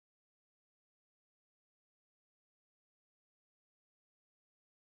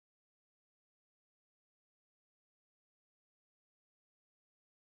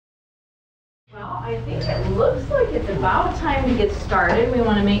Well, I think it looks like it's about time to get started. We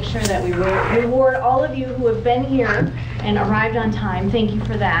want to make sure that we reward all of you who have been here and arrived on time. Thank you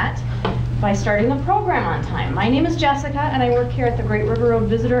for that. By starting the program on time. My name is Jessica and I work here at the Great River Road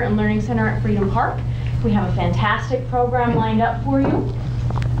Visitor and Learning Center at Freedom Park. We have a fantastic program lined up for you.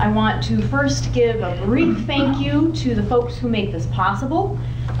 I want to first give a brief thank you to the folks who make this possible.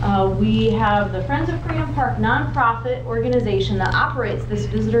 We have the Friends of Freedom Park nonprofit organization that operates this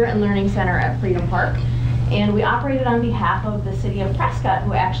Visitor and Learning Center at Freedom Park. And we operate it on behalf of the city of Prescott,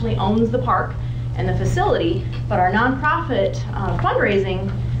 who actually owns the park and the facility. But our nonprofit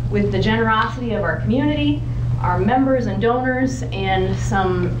fundraising, with the generosity of our community, our members and donors, and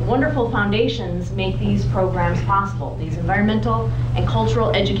some wonderful foundations, make these programs possible. These environmental and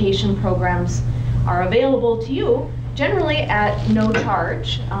cultural education programs are available to you generally at no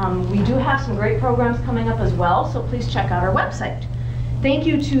charge. We do have some great programs coming up as well, so please check out our website. Thank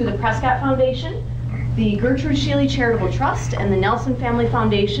you to the Prescott Foundation, the Gertrude Sheely Charitable Trust, and the Nelson Family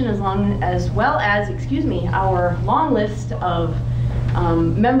Foundation, as well as our long list of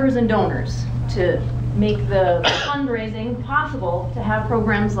members and donors to make the fundraising possible to have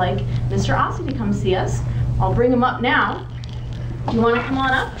programs like Mr. Ause to come see us. I'll bring him up now. You want to come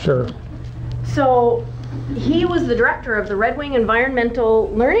on up? Sure. So he was the director of the Red Wing Environmental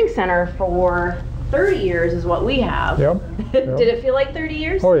Learning Center for 30 years is what we have. Yep. Did it feel like 30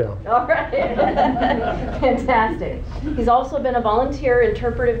 years? Oh, yeah. All right. Fantastic. He's also been a volunteer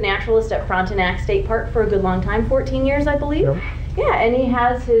interpretive naturalist at Frontenac State Park for a good long time, 14 years, I believe. Yep. Yeah, and he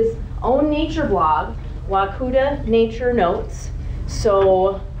has his own nature blog, Wakuta Nature Notes.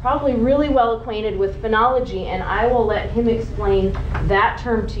 So probably really well acquainted with phenology, and I will let him explain that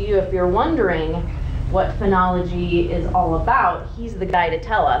term to you if you're wondering what phenology is all about. He's the guy to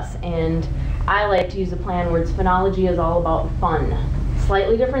tell us, and I like to use the play on words. Phenology is all about fun.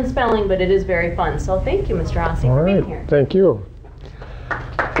 Slightly different spelling, but it is very fun. So thank you, Mr. Ause, for being here. Thank you.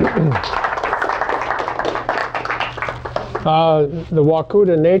 The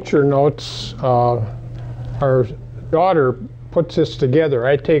Wakuta Nature Notes, our daughter puts this together.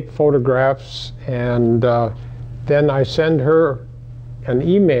 I take photographs and then I send her an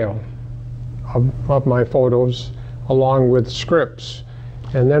email of my photos along with scripts.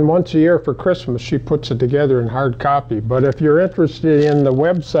 And then once a year for Christmas, she puts it together in hard copy. But if you're interested in the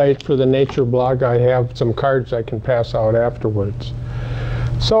website for the nature blog, I have some cards I can pass out afterwards.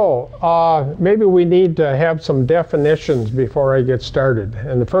 So maybe we need to have some definitions before I get started.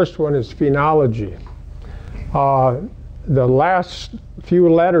 And the first one is phenology. The last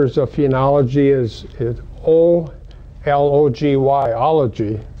few letters of phenology is O-L-O-G-Y,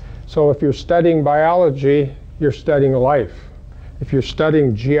 ology. So if you're studying biology, you're studying life. If you're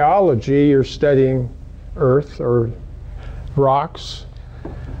studying geology, you're studying earth or rocks.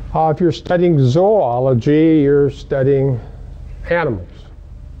 If you're studying zoology, you're studying animals.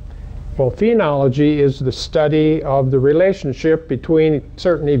 Well, phenology is the study of the relationship between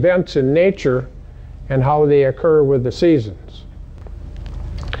certain events in nature and how they occur with the seasons.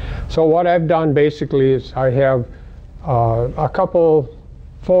 So what I've done basically is I have a couple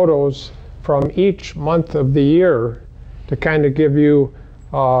photos from each month of the year to kind of give you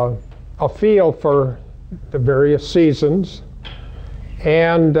a feel for the various seasons.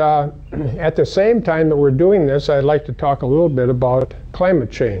 And at the same time that we're doing this, I'd like to talk a little bit about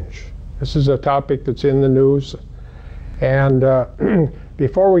climate change. This is a topic that's in the news. And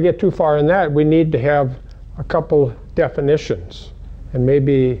before we get too far in that, we need to have a couple definitions. And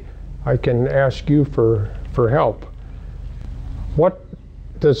maybe I can ask you for help. What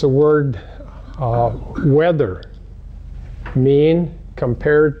does the word weather mean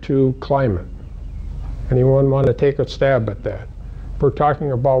compared to climate? Anyone want to take a stab at that? If we're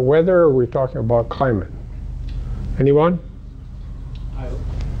talking about weather, or are we talking about climate? Anyone?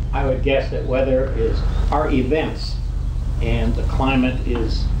 I would guess that weather are events, and the climate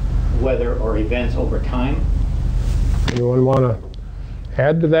is weather or events over time. Anyone want to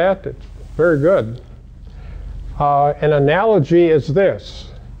add to that? It's very good. An analogy is this.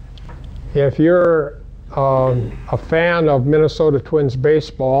 If you're a fan of Minnesota Twins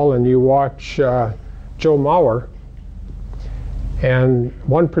baseball and you watch Joe Mauer, and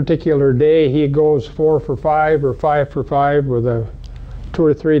one particular day he goes 4 for 5 or 5 for 5 with 2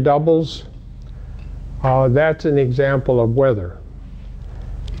 or 3 doubles, that's an example of weather.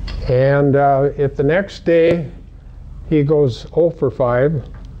 And if the next day he goes 0 for 5,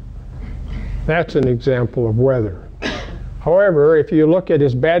 that's an example of weather. However, if you look at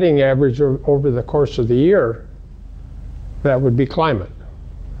his batting average over the course of the year, that would be climate.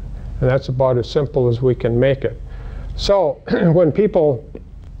 And that's about as simple as we can make it. So when people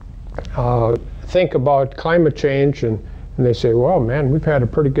think about climate change and they say, well, man, we've had a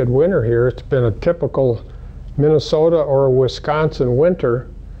pretty good winter here. It's been a typical Minnesota or Wisconsin winter.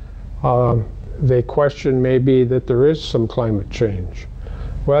 They question maybe that there is some climate change.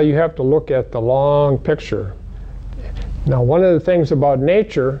 Well, you have to look at the long picture. Now, one of the things about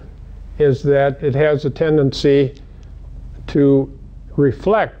nature is that it has a tendency to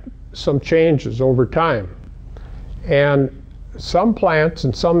reflect some changes over time. And some plants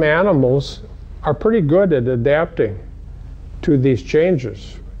and some animals are pretty good at adapting to these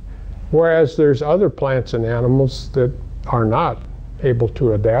changes, whereas there's other plants and animals that are not able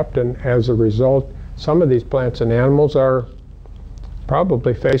to adapt, and as a result, some of these plants and animals are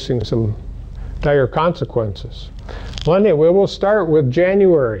probably facing some dire consequences. Well, anyway, we'll start with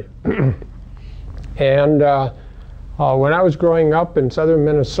January. And when I was growing up in southern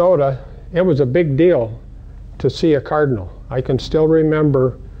Minnesota, it was a big deal to see a cardinal. I can still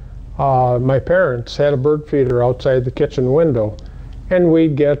remember my parents had a bird feeder outside the kitchen window, and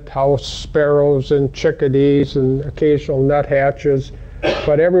we'd get house sparrows and chickadees and occasional nuthatches,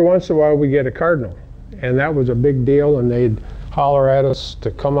 but every once in a while we get a cardinal, and that was a big deal, and they'd holler at us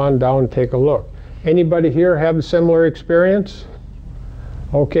to come on down and take a look. Anybody here have a similar experience?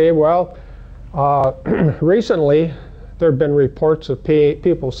 Okay, well, recently there have been reports of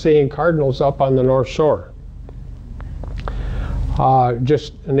people seeing cardinals up on the North Shore.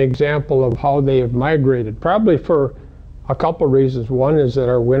 Just an example of how they have migrated, probably for a couple reasons. One is that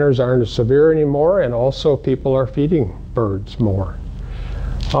our winters aren't as severe anymore, and also people are feeding birds more.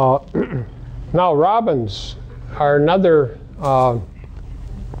 Now, robins are another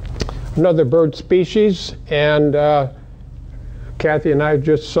bird species, and Kathy and I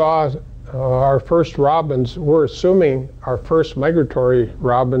just saw our first robins. We're assuming our first migratory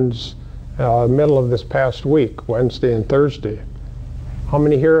robins middle of this past week, Wednesday and Thursday. How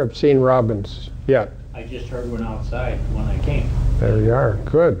many here have seen robins yet? I just heard one outside when I came. There you are.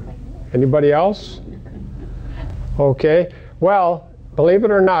 Good. Anybody else? Okay. Well, believe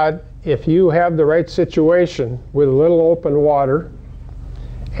it or not, if you have the right situation with a little open water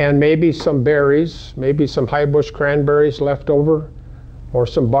and maybe some berries, maybe some high bush cranberries left over, or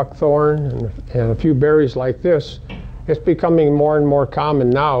some buckthorn and a few berries like this, it's becoming more and more common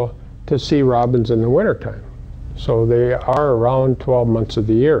now to see robins in the wintertime. So they are around 12 months of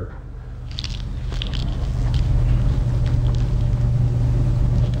the year.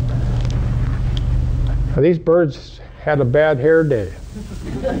 Now, these birds had a bad hair day.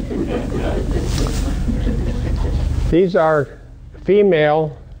 These are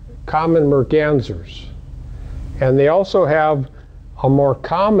female common mergansers, and they also have a more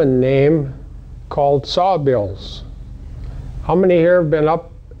common name called sawbills. How many here have been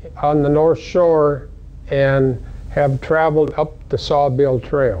up on the North Shore and have traveled up the Sawbill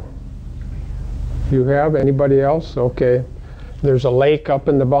Trail? You have? Anybody else? Okay. There's a lake up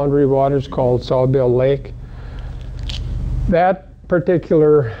in the Boundary Waters called Sawbill Lake. That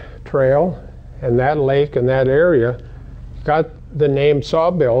particular trail and that lake and that area got the name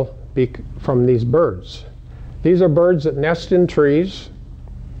Sawbill from these birds. These are birds that nest in trees,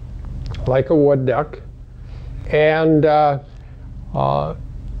 like a wood duck. And the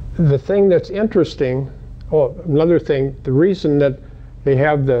thing that's interesting, another thing, the reason that they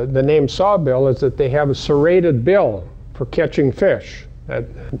have the name sawbill is that they have a serrated bill for catching fish. That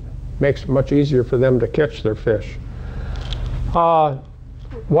makes it much easier for them to catch their fish.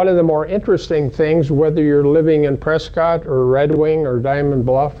 One of the more interesting things, whether you're living in Prescott or Red Wing or Diamond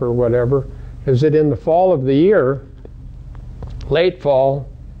Bluff or whatever, is that in the fall of the year, late fall,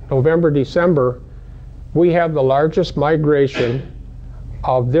 November, December, we have the largest migration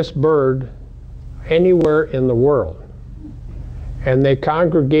of this bird anywhere in the world. And they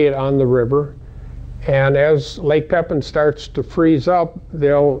congregate on the river, and as Lake Pepin starts to freeze up,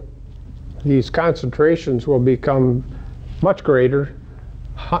 these concentrations will become much greater,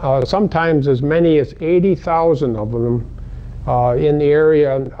 sometimes as many as 80,000 of them in the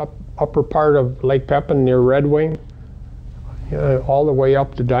area, upper part of Lake Pepin near Red Wing, all the way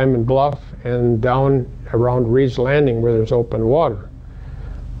up to Diamond Bluff and down around Reed's Landing where there's open water.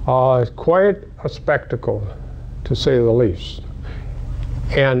 Quite a spectacle, to say the least.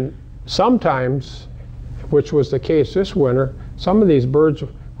 And sometimes, which was the case this winter, some of these birds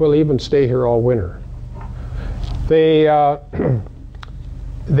will even stay here all winter. They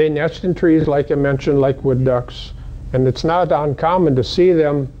nest in trees, like I mentioned, like wood ducks, and it's not uncommon to see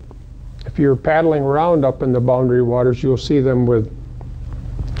them. If you're paddling around up in the Boundary Waters, you'll see them with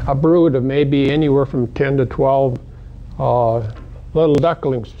a brood of maybe anywhere from 10 to 12 little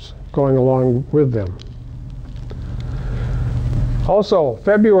ducklings going along with them. Also,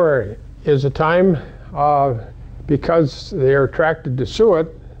 February is a time, because they are attracted to suet,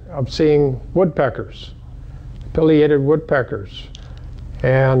 of seeing woodpeckers, pileated woodpeckers.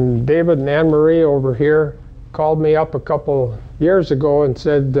 And David and Anne Marie over here called me up a couple years ago and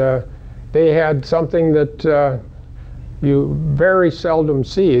said they had something that you very seldom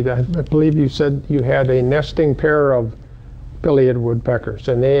see. I believe you said you had a nesting pair of pileated woodpeckers,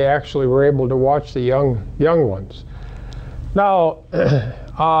 and they actually were able to watch the young ones. Now,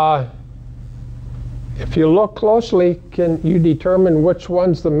 if you look closely, can you determine which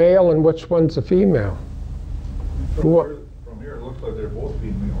one's the male and which one's the female? From here, it looks like they're both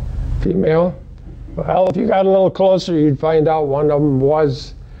female. Female? Well, if you got a little closer, you'd find out one of them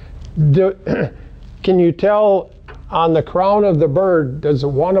was. Can you tell on the crown of the bird, does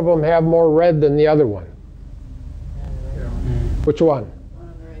one of them have more red than the other one? Yeah. Which one? One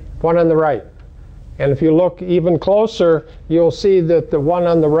on the right. One on the right. And if you look even closer, you'll see that the one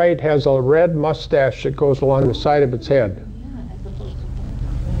on the right has a red mustache that goes along the side of its head.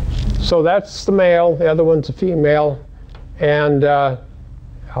 So that's the male, the other one's a female. And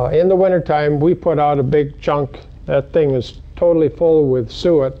in the wintertime, we put out a big chunk. That thing is totally full with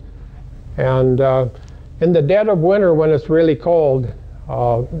suet. And in the dead of winter, when it's really cold,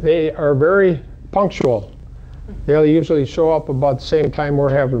 they are very punctual. They'll usually show up about the same time we're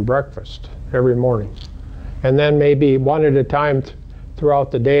having breakfast every morning. And then maybe one at a time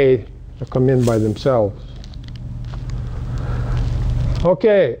throughout the day, they'll come in by themselves.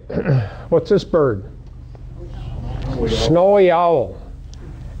 Okay, what's this bird? Snowy owl.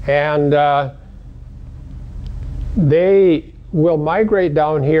 And they will migrate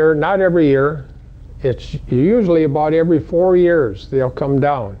down here, not every year. It's usually about every 4 years they'll come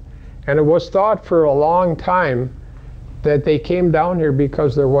down. And it was thought for a long time that they came down here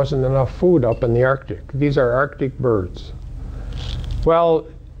because there wasn't enough food up in the Arctic. These are Arctic birds. Well,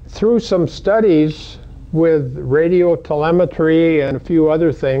 through some studies with radio telemetry and a few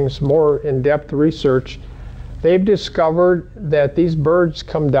other things, more in-depth research, they've discovered that these birds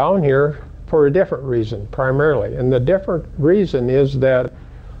come down here for a different reason, primarily. And the different reason is that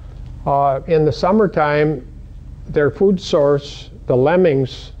in the summertime, their food source, the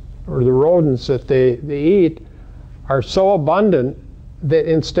lemmings, or the rodents that they eat, are so abundant that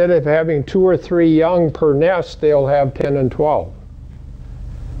instead of having 2 or 3 young per nest, they'll have 10 and 12.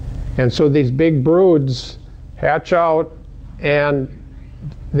 And so these big broods hatch out, and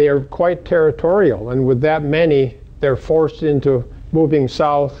they're quite territorial. And with that many, they're forced into moving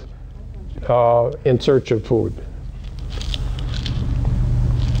south in search of food.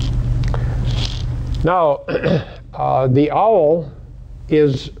 Now, the owl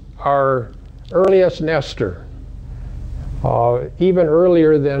is our earliest nester. Even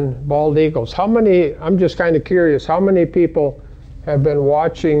earlier than bald eagles. How many, I'm just kind of curious, how many people have been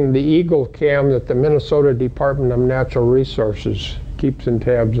watching the eagle cam that the Minnesota Department of Natural Resources keeps in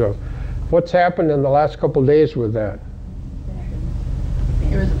tabs of? What's happened in the last couple days with that?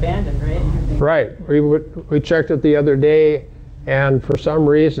 It was abandoned, right? Right. We checked it the other day, and for some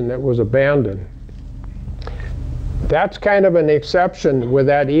reason it was abandoned. That's kind of an exception with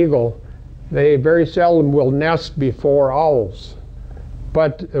that eagle. They very seldom will nest before owls.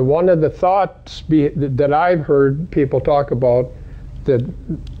 But one of the thoughts that I've heard people talk about that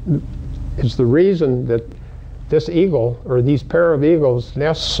is the reason that this eagle, or these pair of eagles,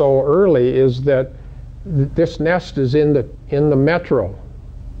 nest so early is that this nest is in the metro,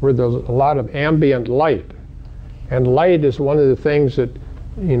 where there's a lot of ambient light. And light is one of the things that,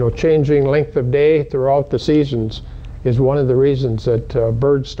 changing length of day throughout the seasons is one of the reasons that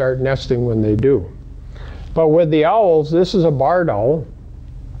birds start nesting when they do. But with the owls, this is a barred owl,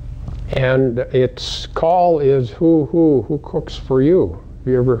 and its call is who cooks for you. Have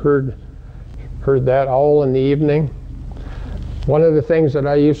you ever heard that owl in the evening? One of the things that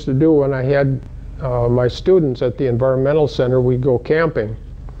I used to do when I had my students at the environmental center, we'd go camping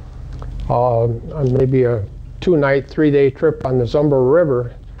on maybe a 2-night, 3-day trip on the Zumbo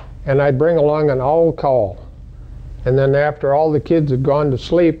River, and I'd bring along an owl call. And then after all the kids had gone to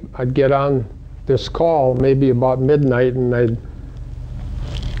sleep, I'd get on this call maybe about midnight, and the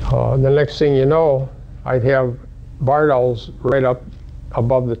next thing you know, I'd have barred owls right up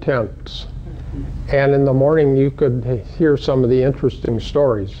above the tents. And in the morning, you could hear some of the interesting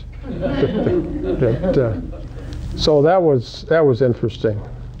stories. So that was interesting.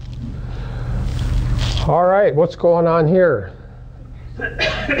 All right, what's going on here?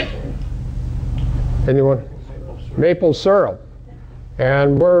 Anyone? Maple syrup.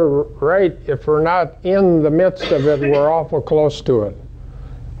 And we're right, if we're not in the midst of it, we're awful close to it.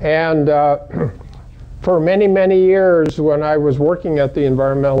 And For many, many years when I was working at the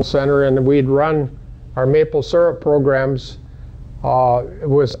Environmental Center and we'd run our maple syrup programs,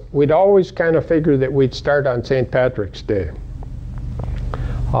 we'd always kind of figured that we'd start on St. Patrick's Day.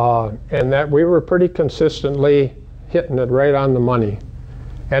 And that we were pretty consistently hitting it right on the money.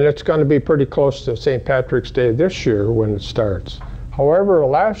 And it's going to be pretty close to St. Patrick's Day this year when it starts. However,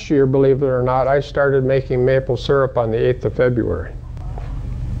 last year, believe it or not, I started making maple syrup on the 8th of February.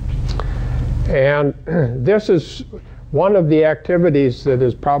 And this is one of the activities that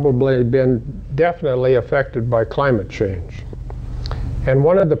has probably been definitely affected by climate change. And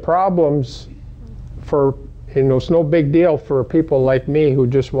one of the problems for, it's no big deal for people like me who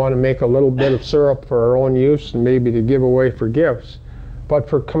just want to make a little bit of syrup for our own use and maybe to give away for gifts. But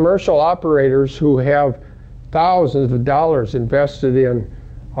for commercial operators who have thousands of dollars invested in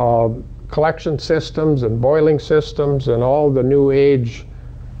collection systems and boiling systems and all the new age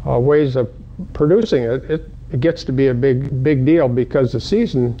ways of producing it, it gets to be a big deal because the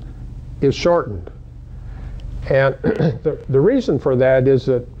season is shortened. And the reason for that is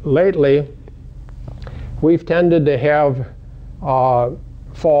that lately we've tended to have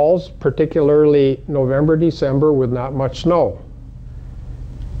falls, particularly November, December, with not much snow.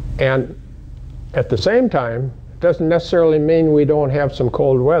 And at the same time, it doesn't necessarily mean we don't have some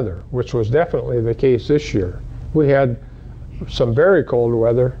cold weather, which was definitely the case this year. We had some very cold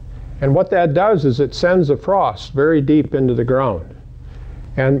weather, and what that does is it sends the frost very deep into the ground.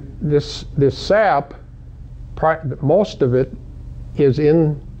 And this sap, most of it is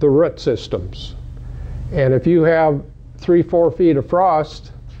in the root systems. And if you have 3-4 feet of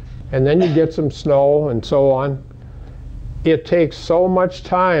frost, and then you get some snow and so on, it takes so much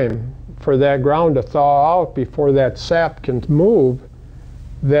time for that ground to thaw out before that sap can move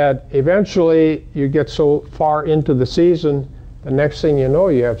that eventually you get so far into the season, the next thing you know,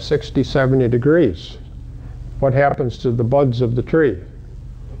 you have 60, 70 degrees. What happens to the buds of the tree?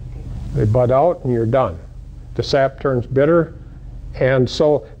 They bud out and you're done. The sap turns bitter, and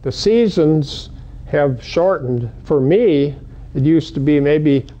so the seasons have shortened. For me, it used to be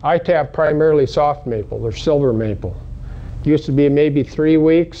maybe, I tap primarily soft maple or silver maple. It used to be maybe 3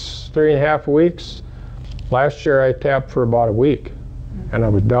 weeks, 3.5 weeks. Last year I tapped for about a week and I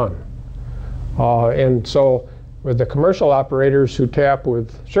was done. And so with the commercial operators who tap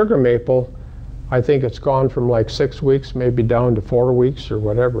with sugar maple, I think it's gone from like 6 weeks maybe down to 4 weeks or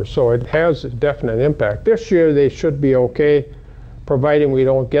whatever. So it has a definite impact. This year they should be okay, providing we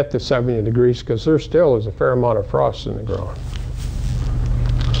don't get to 70 degrees, because there still is a fair amount of frost in the ground.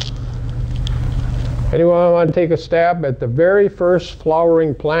 Anyone want to take a stab at the very first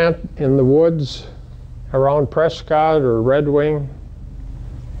flowering plant in the woods around Prescott or Red Wing?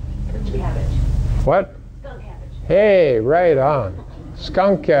 Cabbage. What? Skunk cabbage. Hey, right on.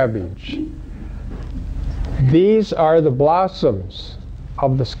 Skunk cabbage. These are the blossoms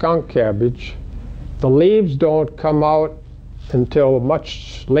of the skunk cabbage. The leaves don't come out until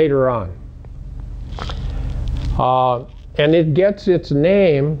much later on. And it gets its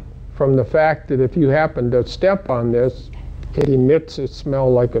name from the fact that if you happen to step on this, it emits its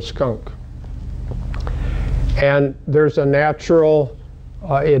smell like a skunk. And there's a natural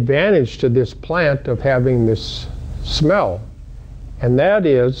advantage to this plant of having this smell, and that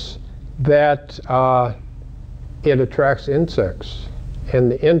is that it attracts insects,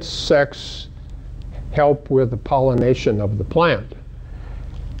 and the insects help with the pollination of the plant.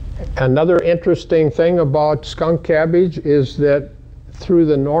 Another interesting thing about skunk cabbage is that through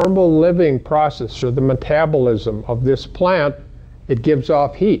the normal living process or the metabolism of this plant, it gives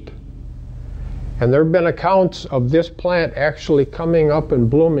off heat. And there have been accounts of this plant actually coming up and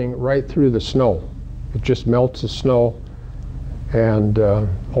blooming right through the snow. It just melts the snow and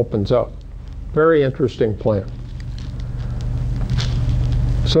opens up. Very interesting plant.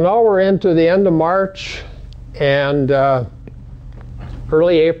 So now we're into the end of March and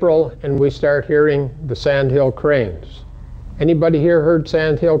early April, and we start hearing the sandhill cranes. Anybody here heard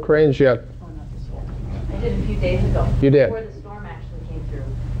sandhill cranes yet? Oh, not this one. I did a few days ago. You did? Before the storm actually came through.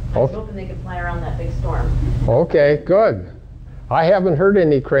 I was hoping they could fly around that big storm. Okay, good. I haven't heard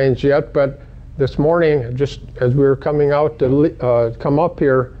any cranes yet, but this morning, just as we were coming out to come up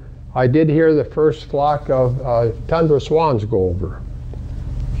here, I did hear the first flock of tundra swans go over.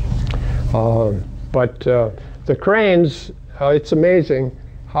 But the cranes, it's amazing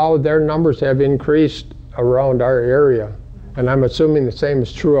how their numbers have increased around our area. And I'm assuming the same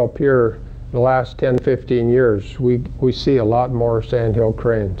is true up here in the last 10, 15 years. We see a lot more sandhill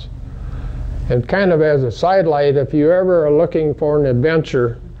cranes. And kind of as a sidelight, if you ever are looking for an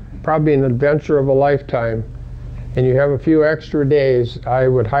adventure, probably an adventure of a lifetime, and you have a few extra days, I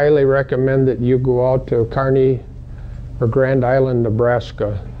would highly recommend that you go out to Kearney or Grand Island,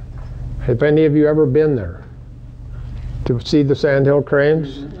 Nebraska. Have any of you ever been there to see the sandhill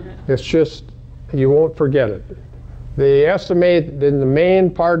cranes? It's just, you won't forget it. They estimate in the main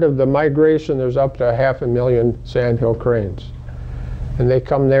part of the migration there's up to 500,000 sandhill cranes. And they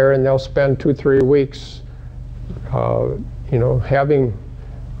come there and they'll spend 2-3 weeks you know, having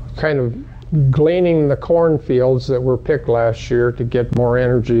kind of gleaning the cornfields that were picked last year to get more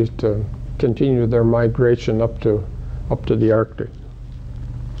energy to continue their migration up to the Arctic.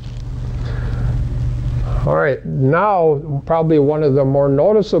 All right, now probably one of the more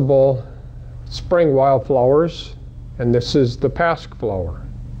noticeable spring wildflowers, and this is the pasque flower.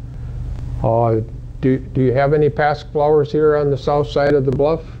 Do you have any pasque flowers here on the south side of the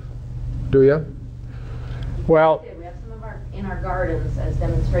bluff? Do you? Well, We have some of our in our gardens as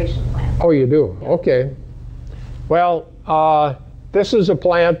demonstration plants. oh, you do? Okay. Well, this is a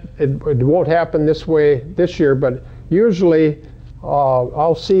plant. It won't happen this way this year, but usually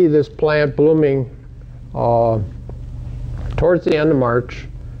I'll see this plant blooming towards the end of March,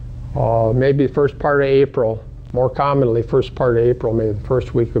 maybe the first part of April, more commonly first part of April, maybe the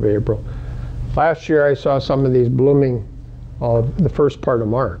first week of April. Last year I saw some of these blooming the first part of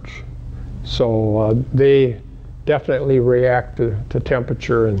March. So they definitely react to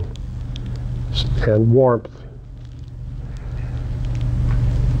temperature and warmth.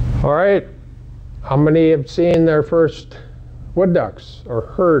 All right, how many have seen their first wood ducks or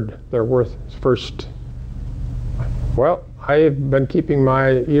heard their first? Well, I've been keeping my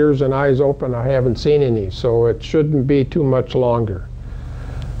ears and eyes open. I haven't seen any, so it shouldn't be too much longer.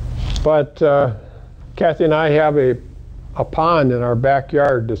 But Kathy and I have a pond in our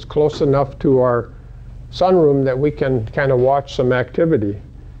backyard that's close enough to our sunroom that we can kind of watch some activity.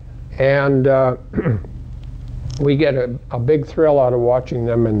 And we get a big thrill out of watching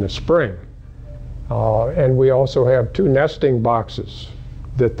them in the spring. And we also have 2 nesting boxes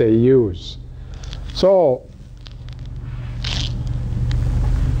that they use. So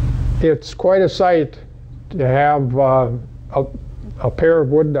it's quite a sight to have a pair of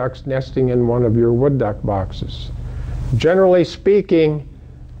wood ducks nesting in one of your wood duck boxes. Generally speaking,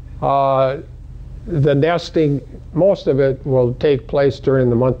 the nesting, most of it will take place during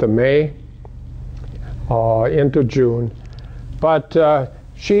the month of May into June. But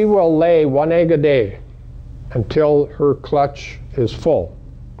she will lay 1 egg a day until her clutch is full,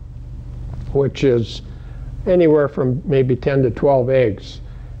 which is anywhere from maybe 10 to 12 eggs.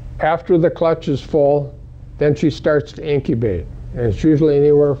 After the clutch is full, then she starts to incubate. And it's usually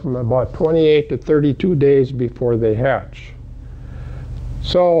anywhere from about 28 to 32 days before they hatch.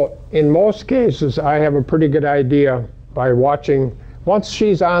 So in most cases, I have a pretty good idea by watching. Once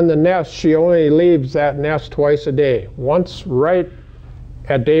she's on the nest, she only leaves that nest twice a day. Once right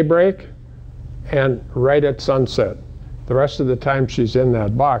at daybreak and right at sunset. The rest of the time she's in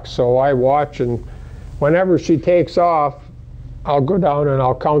that box. So I watch, and whenever she takes off, I'll go down and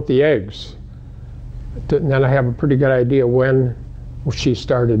I'll count the eggs. And then I have a pretty good idea when she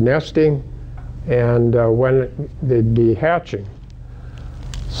started nesting and when they'd be hatching.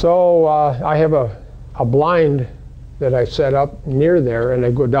 So I have a blind that I set up near there, and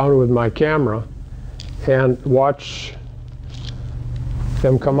I go down with my camera and watch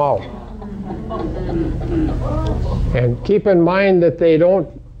them come out. And keep in mind that they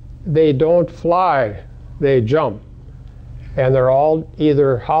don't fly, they jump. And they're all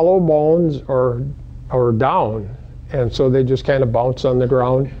either hollow bones or down, and so they just kind of bounce on the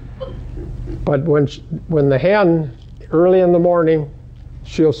ground. But when the hen, early in the morning,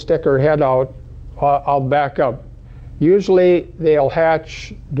 she'll stick her head out. I'll back up. Usually they'll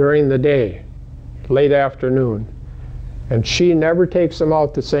hatch during the day, late afternoon, and she never takes them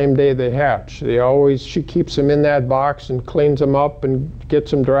out the same day they hatch. She keeps them in that box and cleans them up and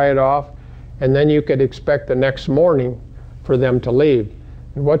gets them dried off, and then you could expect the next morning for them to leave.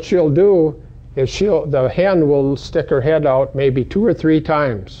 And what she'll do is the hen will stick her head out maybe 2 or 3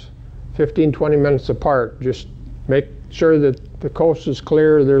 times, 15-20 minutes apart. Just make sure that the coast is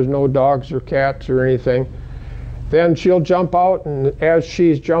clear, there's no dogs or cats or anything. Then she'll jump out, and as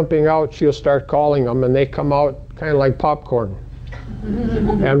she's jumping out, she'll start calling them, and they come out kind of like popcorn.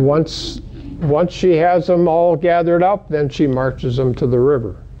 And once she has them all gathered up, then she marches them to the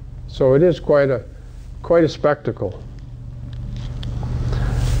river. So it is quite a spectacle.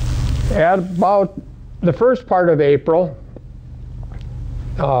 At about the first part of April,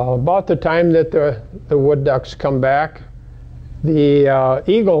 about the time that the wood ducks come back, the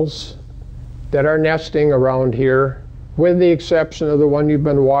eagles that are nesting around here, with the exception of the one you've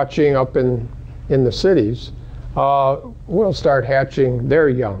been watching up in the cities, will start hatching their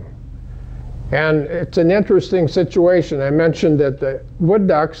young. And it's an interesting situation. I mentioned that the wood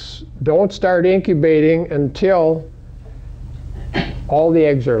ducks don't start incubating until all the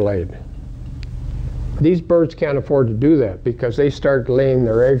eggs are laid. These birds can't afford to do that because they start laying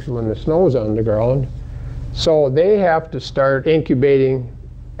their eggs when the snow's on the ground. So they have to start incubating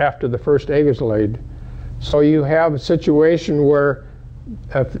after the first egg is laid. So you have a situation where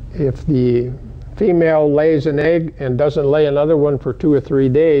if the female lays an egg and doesn't lay another one for 2 or 3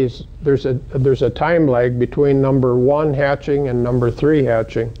 days, there's a time lag between number 1 hatching and number 3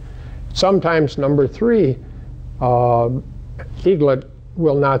 hatching. Sometimes number 3 eaglet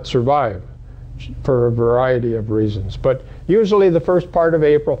will not survive for a variety of reasons. But usually the first part of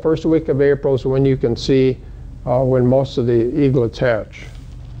April, first week of April, is when you can see when most of the eaglets hatch.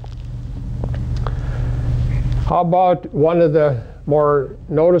 How about one of the more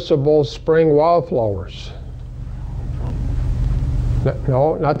noticeable spring wildflowers?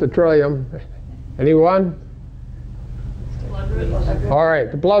 No, not the trillium. Anyone? Bloodroot. All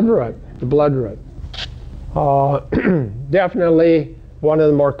right, the bloodroot. The bloodroot. Definitely one of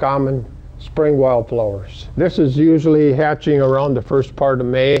the more common spring wildflowers. This is usually hatching around the first part of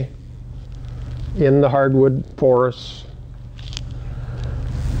May in the hardwood forests.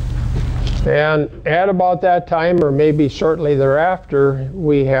 And at about that time, or maybe shortly thereafter,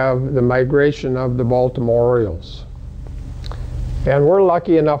 we have the migration of the Baltimore Orioles. And we're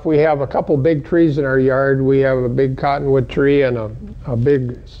lucky enough, we have a couple big trees in our yard. We have a big cottonwood tree and a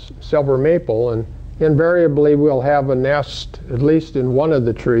big silver maple, and invariably we'll have a nest, at least in one of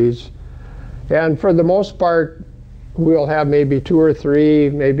the trees. And for the most part, we'll have maybe 2 or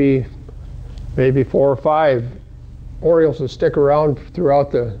 3, maybe 4 or 5 orioles that stick around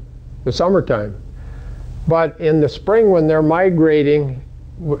throughout the summertime. But in the spring when they're migrating,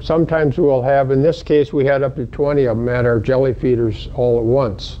 sometimes we'll have, in this case we had up to 20 of them at our jelly feeders all at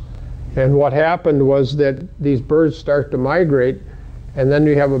once. And what happened was that these birds start to migrate, and then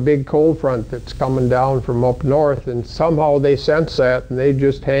you have a big cold front that's coming down from up north, and somehow they sense that and they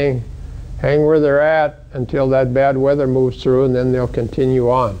just hang where they're at until that bad weather moves through, and then they'll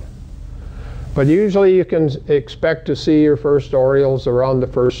continue on. But usually you can expect to see your first orioles around the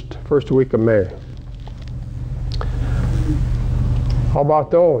first week of May. How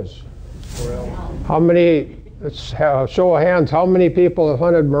about those? How many, let's have a show of hands, how many people have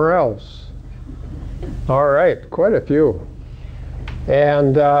hunted morels? All right, quite a few.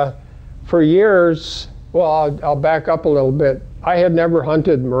 And for years, well, I'll back up a little bit. I had never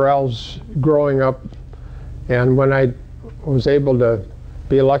hunted morels growing up, and when I was able to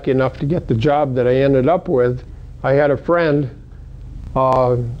be lucky enough to get the job that I ended up with, I had a friend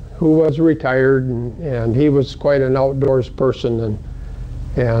who was retired, and he was quite an outdoors person,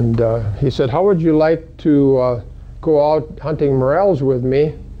 and he said, how would you like to go out hunting morels with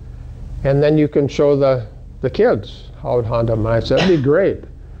me, and then you can show the kids how to hunt them? And I said, that'd be great.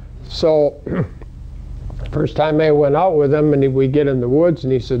 So first time I went out with him, and we get in the woods,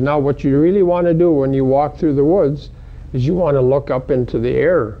 and he said, now what you really want to do when you walk through the woods is you want to look up into the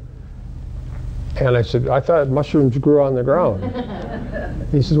air. And I said, I thought mushrooms grew on the ground.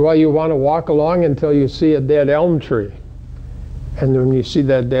 He says, well, you want to walk along until you see a dead elm tree. And when you see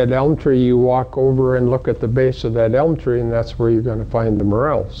that dead elm tree, you walk over and look at the base of that elm tree, and that's where you're going to find the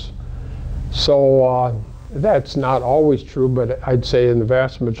morels. So that's not always true, but I'd say in the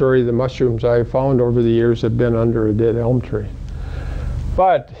vast majority of the mushrooms I've found over the years have been under a dead elm tree.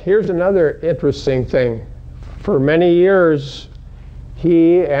 But here's another interesting thing. For many years,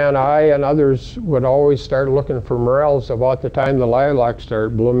 he and I and others would always start looking for morels about the time the lilacs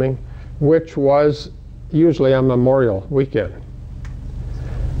started blooming, which was usually on Memorial Weekend.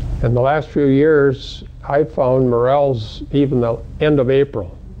 In the last few years, I found morels even the end of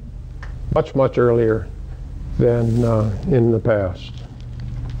April, much, much earlier than in the past.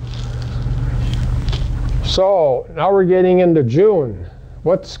 So now we're getting into June.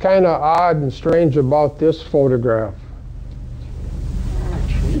 What's kind of odd and strange about this photograph?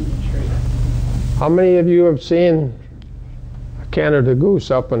 How many of you have seen a Canada goose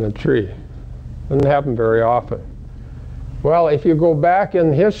up in a tree? Doesn't happen very often. Well, if you go back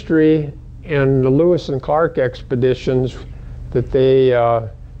in history, in the Lewis and Clark expeditions that they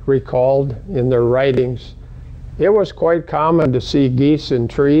recalled in their writings, it was quite common to see geese in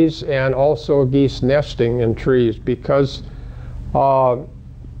trees and also geese nesting in trees because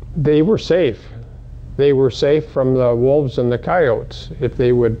they were safe. They were safe from the wolves and the coyotes if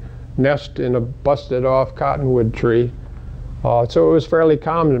they would nest in a busted off cottonwood tree. So it was fairly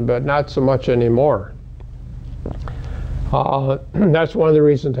common, but not so much anymore. That's one of the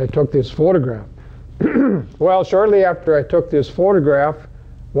reasons I took this photograph. Well, shortly after I took this photograph,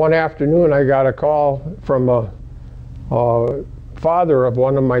 one afternoon I got a call from a father of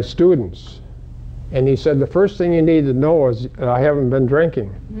one of my students. And he said, the first thing you need to know is I haven't been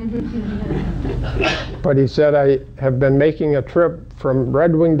drinking. But he said, I have been making a trip from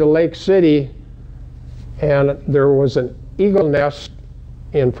Red Wing to Lake City, and there was an eagle nest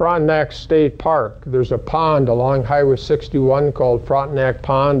in Frontenac State Park. There's a pond along Highway 61 called Frontenac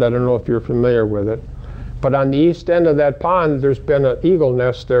Pond. I don't know if you're familiar with it. But on the east end of that pond, there's been an eagle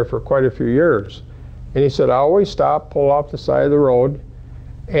nest there for quite a few years. And he said, I always stop, pull off the side of the road,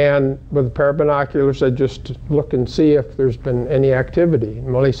 and with a pair of binoculars, I just look and see if there's been any activity.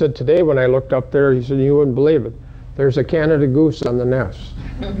 And well, he said, today when I looked up there, he said, you wouldn't believe it. There's a Canada goose on the nest.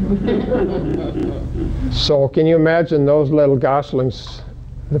 So can you imagine those little goslings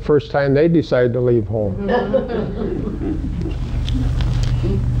the first time they decide to leave home?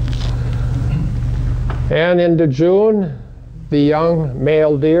 And into June, the young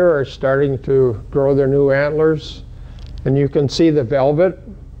male deer are starting to grow their new antlers. And you can see the velvet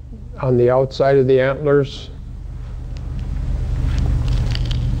on the outside of the antlers.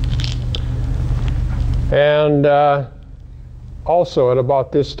 And also at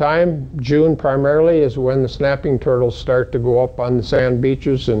about this time, June primarily, is when the snapping turtles start to go up on the sand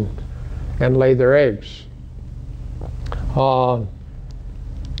beaches and lay their eggs.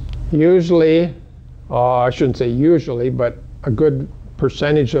 Usually, I shouldn't say usually, but a good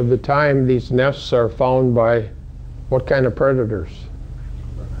percentage of the time these nests are found by what kind of predators?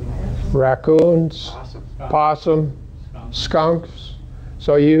 Raccoons, possum, skunks.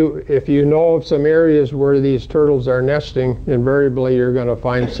 So if you know of some areas where these turtles are nesting, invariably you're going to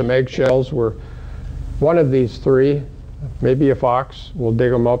find some eggshells where one of these three, maybe a fox, will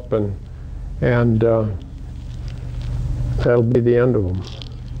dig them up, and that'll be the end of them.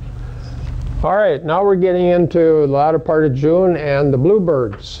 All right, now we're getting into the latter part of June, and the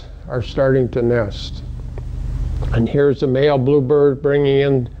bluebirds are starting to nest. And here's a male bluebird bringing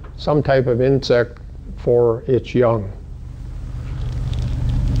in some type of insect for its young.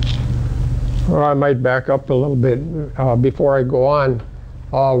 Or I might back up a little bit before I go on.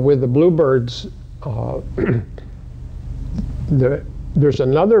 With the bluebirds, there's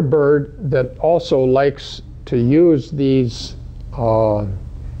another bird that also likes to use these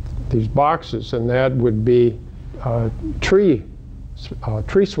boxes, and that would be tree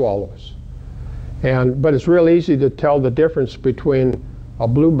swallows. But it's real easy to tell the difference between a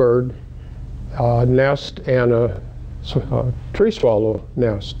bluebird nest and a tree swallow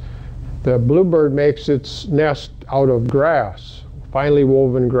nest. The bluebird makes its nest out of grass, finely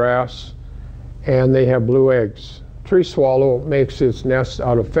woven grass, and they have blue eggs. Tree swallow makes its nest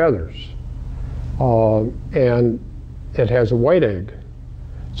out of feathers, and it has a white egg.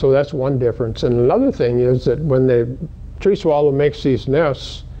 So that's one difference. And another thing is that when the tree swallow makes these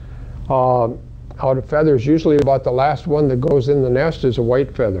nests out of feathers, usually about the last one that goes in the nest is a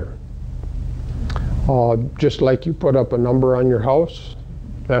white feather. Just like you put up a number on your house,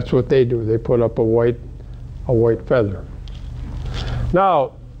 that's what they do. They put up a white feather.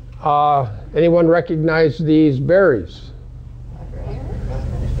 Now, anyone recognize these berries?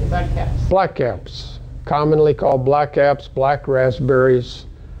 Blackcaps. Commonly called blackcaps, black raspberries.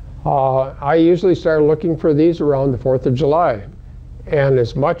 I usually start looking for these around the 4th of July. And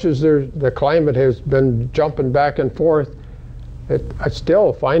as much as the climate has been jumping back and forth, I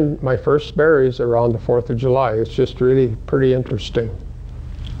still find my first berries around the 4th of July. It's just really pretty interesting.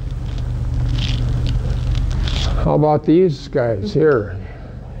 How about these guys here?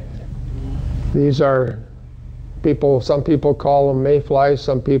 These are some people call them mayflies,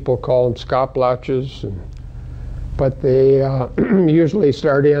 some people call them scoplotches, but they usually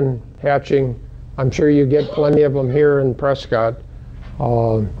start in hatching. I'm sure you get plenty of them here in Prescott.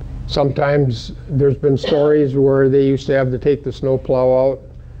 Sometimes there's been stories where they used to have to take the snowplow out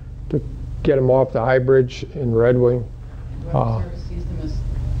to get them off the high bridge in Red Wing. Service sees them as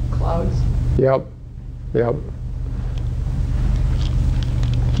clouds. Yep.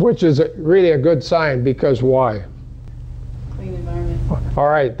 Which is really a good sign, because why? Clean environment. All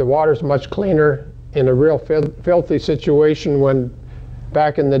right, the water's much cleaner. In a real filthy situation, when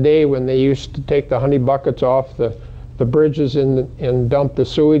back in the day when they used to take the honey buckets off the bridges and dump the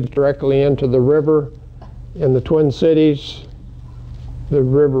sewage directly into the river in the Twin Cities, the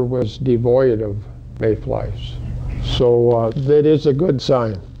river was devoid of mayflies. So that is a good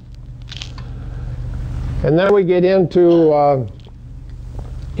sign. And then we get into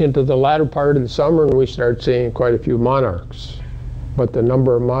the latter part of the summer, and we start seeing quite a few monarchs. But the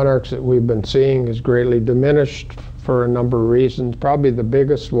number of monarchs that we've been seeing is greatly diminished for a number of reasons. Probably the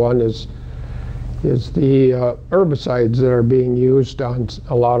biggest one is is the herbicides that are being used on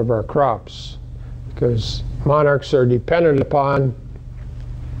a lot of our crops, because monarchs are dependent upon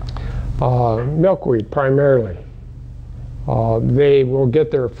milkweed primarily. They will get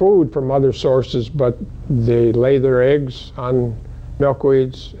their food from other sources, but they lay their eggs on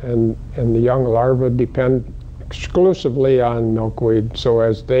milkweeds, and the young larvae depend exclusively on milkweed, so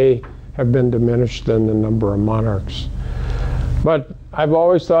as they have been diminished in the number of monarchs. But I've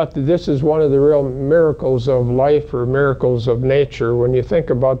always thought that this is one of the real miracles of life, or miracles of nature, when you think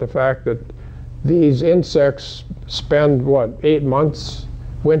about the fact that these insects spend, what, 8 months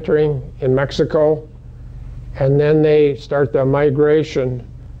wintering in Mexico, and then they start the migration,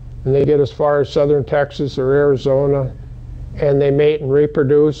 and they get as far as southern Texas or Arizona, and they mate and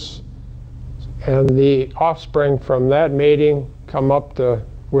reproduce, and the offspring from that mating come up to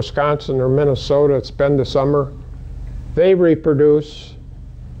Wisconsin or Minnesota, spend the summer. They reproduce,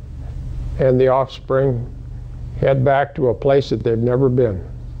 and the offspring head back to a place that they've never been.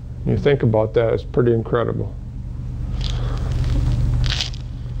 You think about that, it's pretty incredible.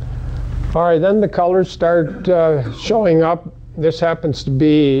 All right, then the colors start showing up. This happens to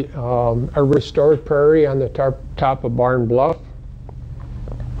be a restored prairie on the top of Barn Bluff.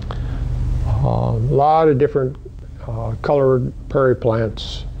 A lot of different colored prairie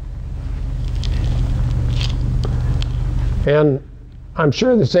plants. And I'm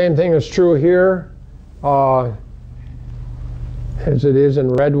sure the same thing is true here as it is in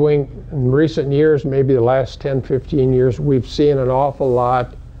Red Wing. In recent years, maybe the last 10, 15 years, we've seen an awful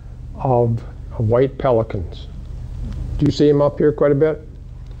lot of white pelicans. Do you see them up here quite a bit?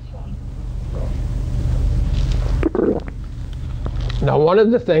 Now, one of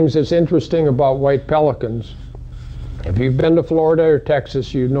the things that's interesting about white pelicans, if you've been to Florida or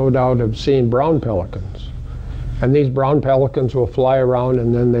Texas, you no doubt have seen brown pelicans. And these brown pelicans will fly around,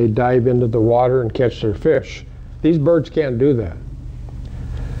 and then they dive into the water and catch their fish. These birds can't do that.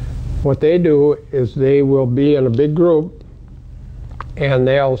 What they do is they will be in a big group, and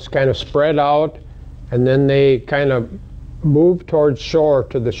they'll kind of spread out, and then they kind of move towards shore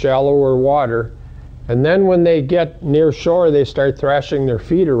to the shallower water. And then when they get near shore, they start thrashing their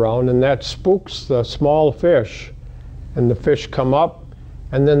feet around, and that spooks the small fish. And the fish come up,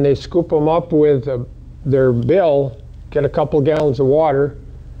 and then they scoop them up with their bill, get a couple gallons of water,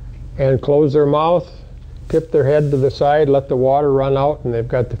 and close their mouth, tip their head to the side, let the water run out, and they've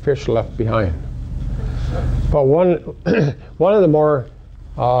got the fish left behind. But one of the more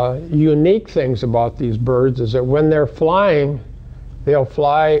unique things about these birds is that when they're flying, they'll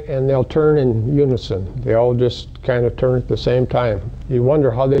fly and they'll turn in unison. They all just kind of turn at the same time. You wonder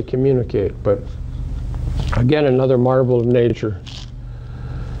how they communicate, but again, another marvel of nature.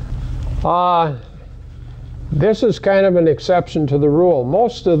 This is kind of an exception to the rule.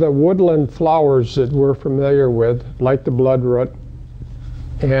 Most of the woodland flowers that we're familiar with, like the bloodroot,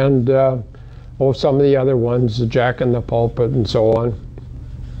 and some of the other ones, the jack-in-the-pulpit and so on,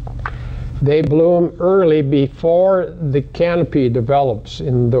 they bloom early before the canopy develops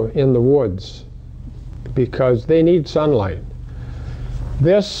in the woods, because they need sunlight.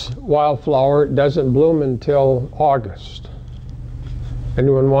 This wildflower doesn't bloom until August.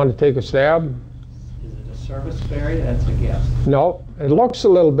 Anyone want to take a stab? Is it a service berry? That's a guess. No, it looks a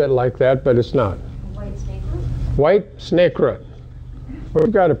little bit like that, but it's not. White snake root? White snake root.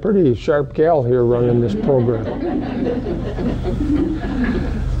 We've got a pretty sharp gal here running this program.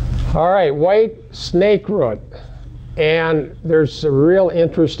 All right, white snake root. And there's a real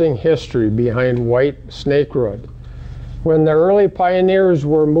interesting history behind white snake root. When the early pioneers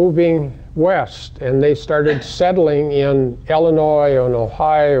were moving west and they started settling in Illinois and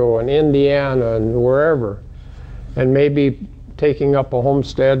Ohio and Indiana and wherever, and maybe taking up a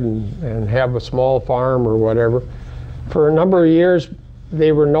homestead and have a small farm or whatever, for a number of years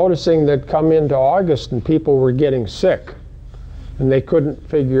they were noticing that come into August and people were getting sick, and they couldn't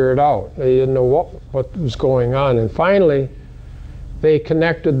figure it out. They didn't know what was going on. And finally they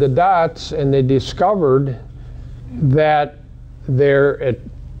connected the dots, and they discovered that at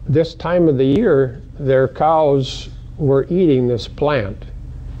this time of the year their cows were eating this plant,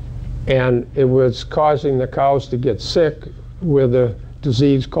 and it was causing the cows to get sick with a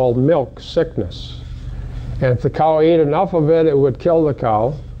disease called milk sickness. And if the cow ate enough of it, it would kill the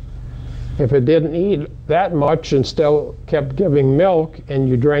cow. If it didn't eat that much and still kept giving milk, and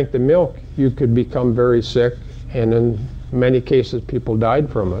you drank the milk, you could become very sick, and in many cases people died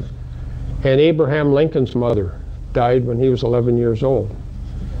from it. And Abraham Lincoln's mother died when he was 11 years old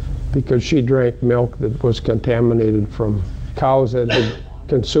because she drank milk that was contaminated from cows that had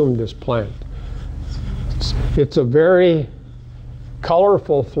consumed this plant. It's a very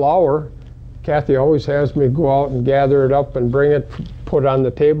colorful flower, Kathy always has me go out and gather it up and bring it, put on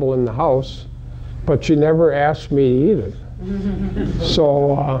the table in the house, but she never asks me to eat it.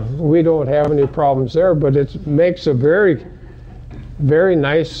 So we don't have any problems there, but it makes a very, very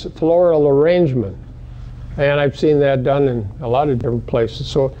nice floral arrangement. And I've seen that done in a lot of different places.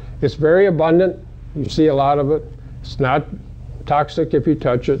 So it's very abundant. You see a lot of it. It's not toxic if you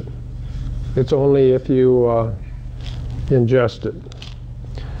touch it. It's only if you ingest it.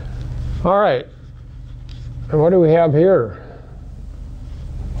 All right. And what do we have here?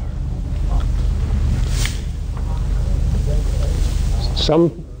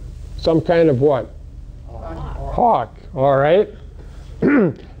 Some kind of what? Hawk. All right.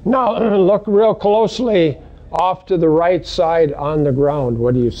 Now look real closely off to the right side on the ground.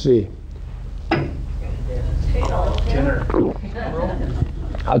 What do you see?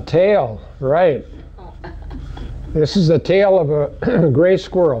 A tail, right. This is the tail of a gray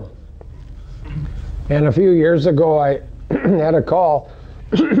squirrel. And a few years ago I had a call,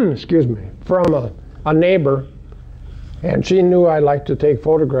 excuse me, from a neighbor, and she knew I liked to take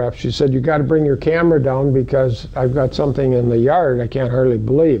photographs. She said, "You got to bring your camera down because I've got something in the yard I can't hardly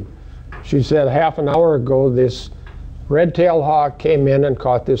believe." She said half an hour ago this red-tailed hawk came in and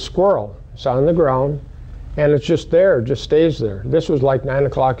caught this squirrel. It's on the ground and it's just there, just stays there. This was like 9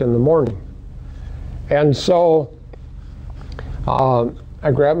 o'clock in the morning. And so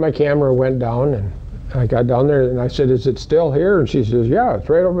I grabbed my camera, went down, and I got down there and I said, "Is it still here?" And she says, "Yeah, it's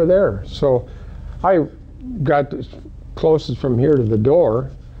right over there." So I got as close as from here to the door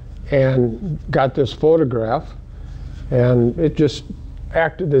and got this photograph, and it just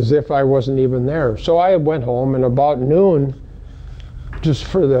acted as if I wasn't even there. So I went home, and about noon, just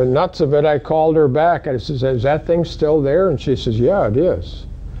for the nuts of it, I called her back. I said, "Is that thing still there?" And she says, "Yeah, it is."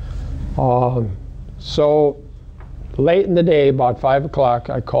 So late in the day, about 5 o'clock,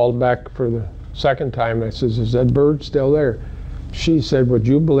 I called back for the second time. I says, "Is that bird still there?" She said, "Would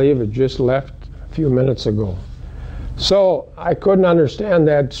you believe it just left a few minutes ago?" So I couldn't understand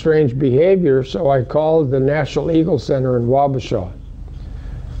that strange behavior, so I called the National Eagle Center in Wabasha.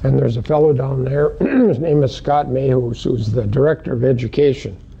 And there's a fellow down there, his name is Scott Mayhews, who's the director of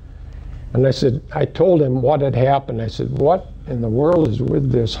education. And I told him what had happened. I said, "What in the world is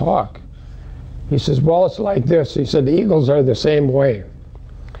with this hawk?" He says, "Well, it's like this." He said, "The eagles are the same way.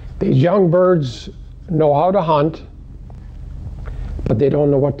 These young birds know how to hunt, but they don't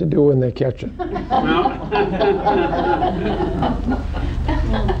know what to do when they catch it."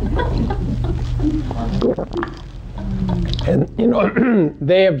 And you know,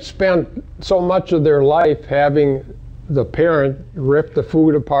 they have spent so much of their life having the parent rip the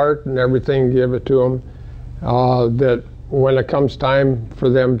food apart and everything, give it to them, that when it comes time for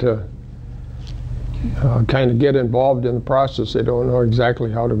them to kind of get involved in the process, they don't know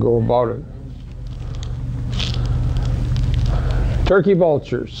exactly how to go about it. Turkey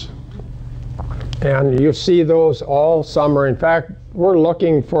vultures. And you see those all summer. In fact, we're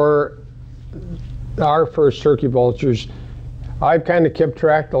looking for our first turkey vultures. I've kind of kept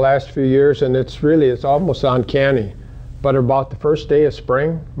track the last few years, and it's almost uncanny. But about the first day of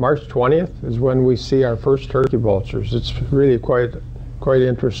spring, March 20th, is when we see our first turkey vultures. It's really quite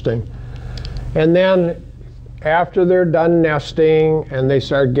interesting. And then after they're done nesting and they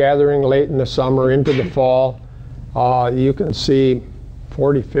start gathering late in the summer into the fall, you can see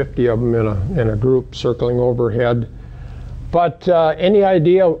 40, 50 of them in a group circling overhead. But any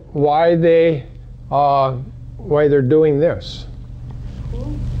idea why they're doing this?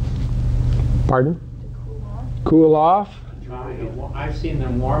 Pardon? Cool off? I've seen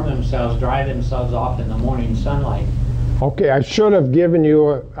them warm themselves, dry themselves off in the morning sunlight. Okay, I should have given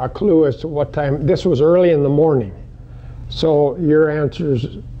you a clue as to what time. This was early in the morning. So your answer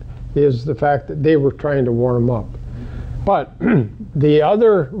is the fact that they were trying to warm up. But the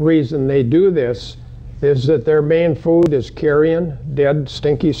other reason they do this is that their main food is carrion, dead,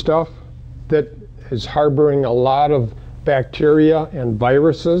 stinky stuff that is harboring a lot of bacteria and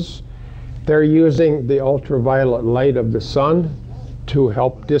viruses. They're using the ultraviolet light of the sun to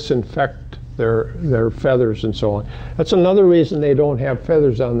help disinfect their feathers and so on. That's another reason they don't have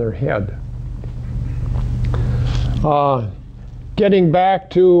feathers on their head. Getting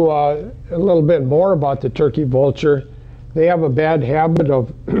back to a little bit more about the turkey vulture, they have a bad habit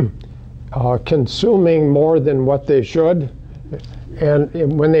of consuming more than what they should.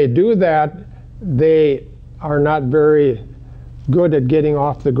 And when they do that, they are not very good at getting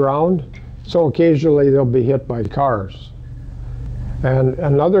off the ground. So occasionally they'll be hit by cars. And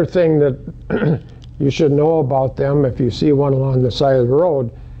another thing that you should know about them if you see one along the side of the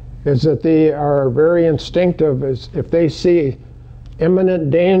road is that they are very instinctive. If they see imminent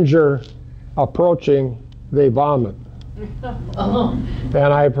danger approaching, they vomit. And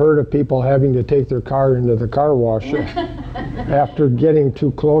I've heard of people having to take their car into the car wash after getting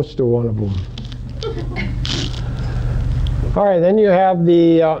too close to one of them. All right, then you have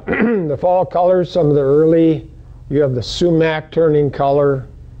the, the fall colors, some of the early. You have the sumac turning color,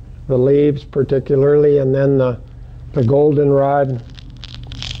 the leaves particularly, and then the goldenrod.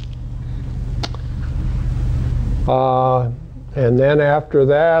 And then after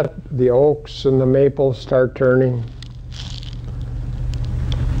that, the oaks and the maples start turning.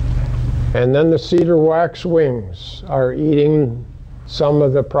 And then the cedar waxwings are eating some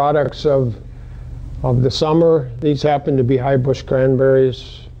of the products of the summer. These happen to be high bush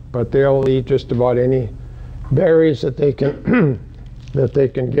cranberries, but they'll eat just about any berries that they can that they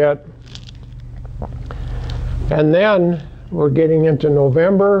can get. And then we're getting into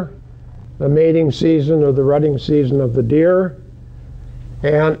November, the mating season or the rutting season of the deer.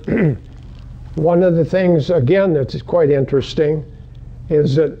 And one of the things, again, that's quite interesting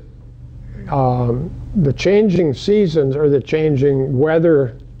is that the changing seasons or the changing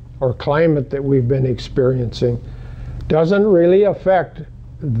weather or climate that we've been experiencing doesn't really affect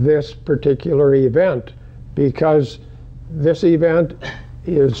this particular event, because this event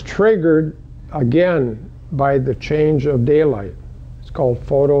is triggered again by the change of daylight. It's called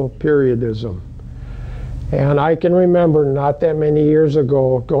photoperiodism. And I can remember not that many years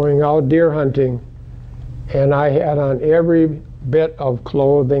ago going out deer hunting, and I had on every bit of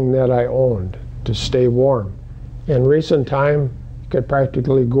clothing that I owned to stay warm. In recent time, you could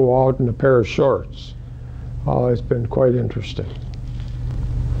practically go out in a pair of shorts. It's been quite interesting.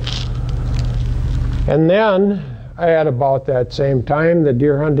 And then, at about that same time, the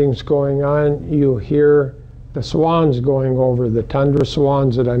deer hunting's going on, you hear the swans going over, the tundra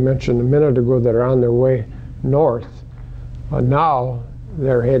swans that I mentioned a minute ago that are on their way north. Now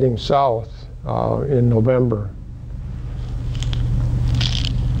they're heading south in November.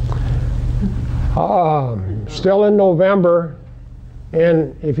 Still in November,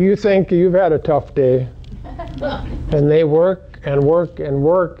 and if you think you've had a tough day, and they work and work and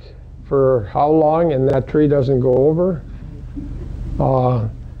work for how long and that tree doesn't go over.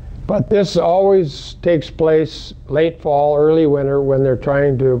 But this always takes place late fall, early winter, when they're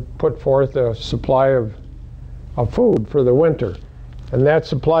trying to put forth a supply of food for the winter. And that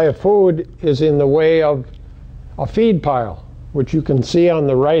supply of food is in the way of a feed pile, which you can see on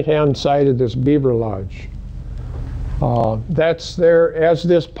the right-hand side of this beaver lodge. That's there. As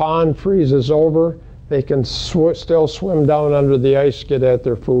this pond freezes over, they can still swim down under the ice, get at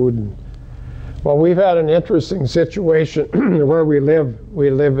their food. Well, we've had an interesting situation where we live.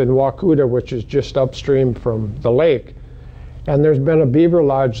 We live in Wakuta, which is just upstream from the lake. And there's been a beaver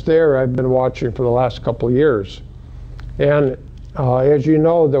lodge there I've been watching for the last couple of years. And as you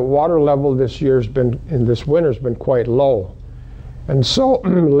know, the water level this winter's been quite low. And so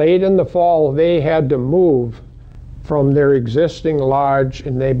late in the fall, they had to move from their existing lodge,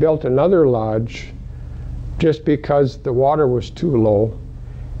 and they built another lodge just because the water was too low.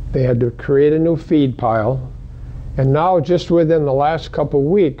 They had to create a new feed pile. And now, just within the last couple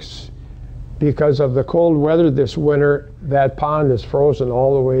weeks, because of the cold weather this winter, that pond is frozen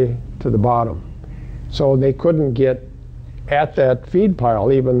all the way to the bottom. So they couldn't get at that feed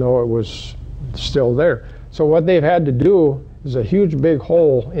pile, even though it was still there. So what they've had to do is a huge big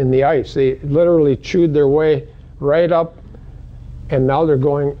hole in the ice. They literally chewed their way right up, and now they're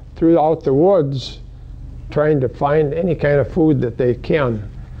going throughout the woods trying to find any kind of food that they can.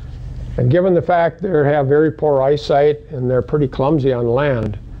 And given the fact they have very poor eyesight and they're pretty clumsy on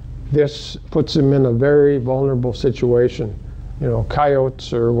land, this puts them in a very vulnerable situation. You know,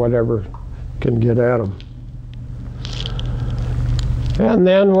 coyotes or whatever can get at them. And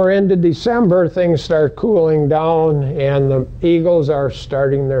then we're into December, things start cooling down, and the eagles are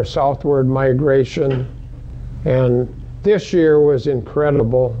starting their southward migration. And this year was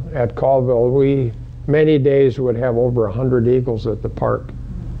incredible at Colville. Many days would have over 100 eagles at the park.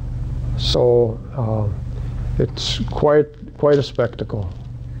 So it's quite a spectacle.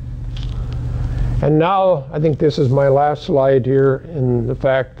 And now, I think this is my last slide here, in the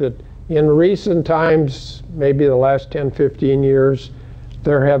fact that in recent times, maybe the last 10, 15 years,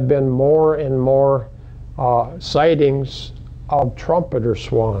 there have been more and more sightings of trumpeter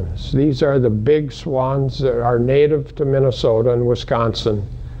swans. These are the big swans that are native to Minnesota and Wisconsin.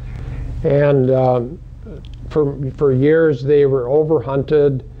 And for years they were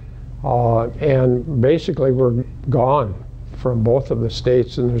overhunted and basically were gone from both of the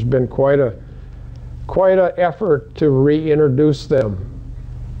states. And there's been quite a effort to reintroduce them.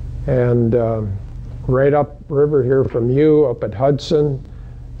 And right up river here from you, up at Hudson,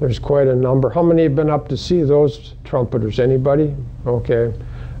 There's quite a number. How many have been up to see those trumpeters? Anybody? Okay.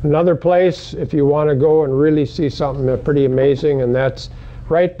 Another place, if you want to go and really see something pretty amazing, and that's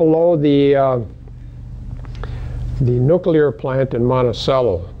right below the nuclear plant in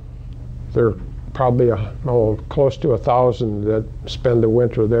Monticello. There are probably close to 1,000 that spend the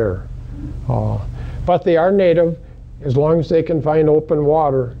winter there. But they are native. As long as they can find open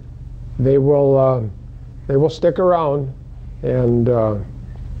water, they will stick around, and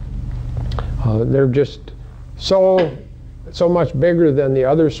they're just so much bigger than the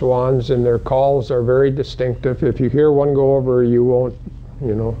other swans, and their calls are very distinctive. If you hear one go over, you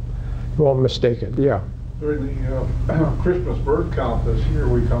won't mistake it. Yeah. During the Christmas bird count this year,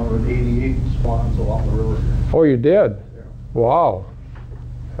 we counted 88 swans along the river. Oh, you did? Yeah. Wow.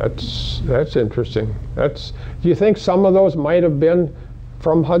 That's interesting. Do you think some of those might have been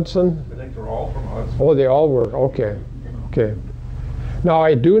from Hudson? I think they're all from Hudson. Oh, they all were. Okay. Okay. Now,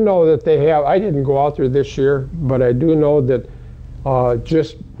 I do know that they have, I didn't go out there this year, but I do know that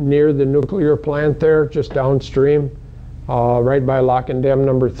just near the nuclear plant there, just downstream, right by Lock and Dam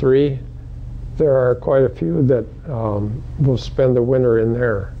number 3, there are quite a few that will spend the winter in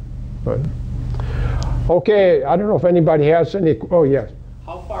there. But okay, I don't know if anybody has any, oh yes.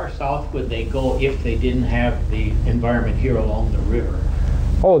 How far south would they go if they didn't have the environment here along the river?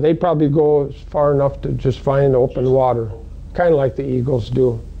 Oh, they'd probably go far enough to just find open water, kind of like the eagles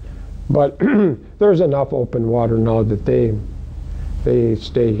do. But there's enough open water now that they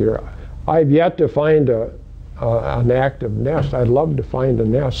stay here. I've yet to find an active nest. I'd love to find a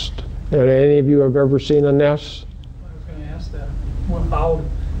nest. And any of you have ever seen a nest? I was going to ask that. Well, how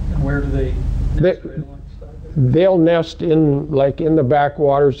and where do they nest? Right alongside there? They'll nest in the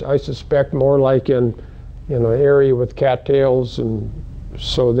backwaters. I suspect more like in an area with cattails, and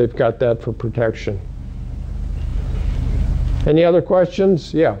so they've got that for protection. Any other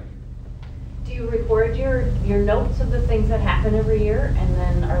questions? Yeah. Do you record your notes of the things that happen every year? And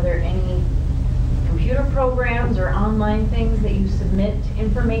then are there any computer programs or online things that you submit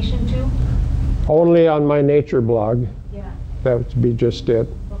information to? Only on my nature blog. Yeah. That would be just it.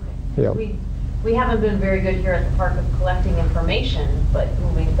 Okay. Yeah. We haven't been very good here at the park of collecting information, but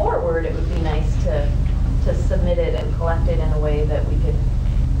moving forward, it would be nice to submit it and collect it in a way that we could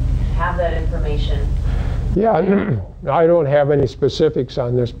have that information. Yeah, I don't have any specifics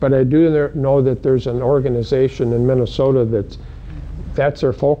on this, but I do know that there's an organization in Minnesota that's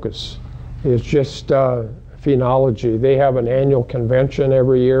their focus. It's just phenology. They have an annual convention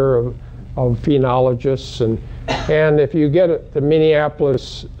every year of phenologists, and if you get the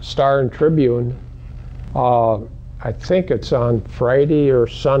Minneapolis Star and Tribune, I think it's on Friday or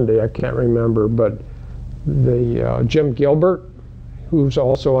Sunday, I can't remember, but the Jim Gilbert, who's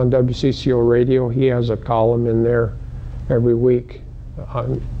also on WCCO radio, he has a column in there every week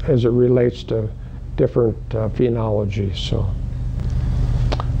as it relates to different phenology. So,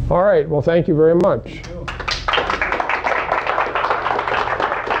 all right, well, thank you very much.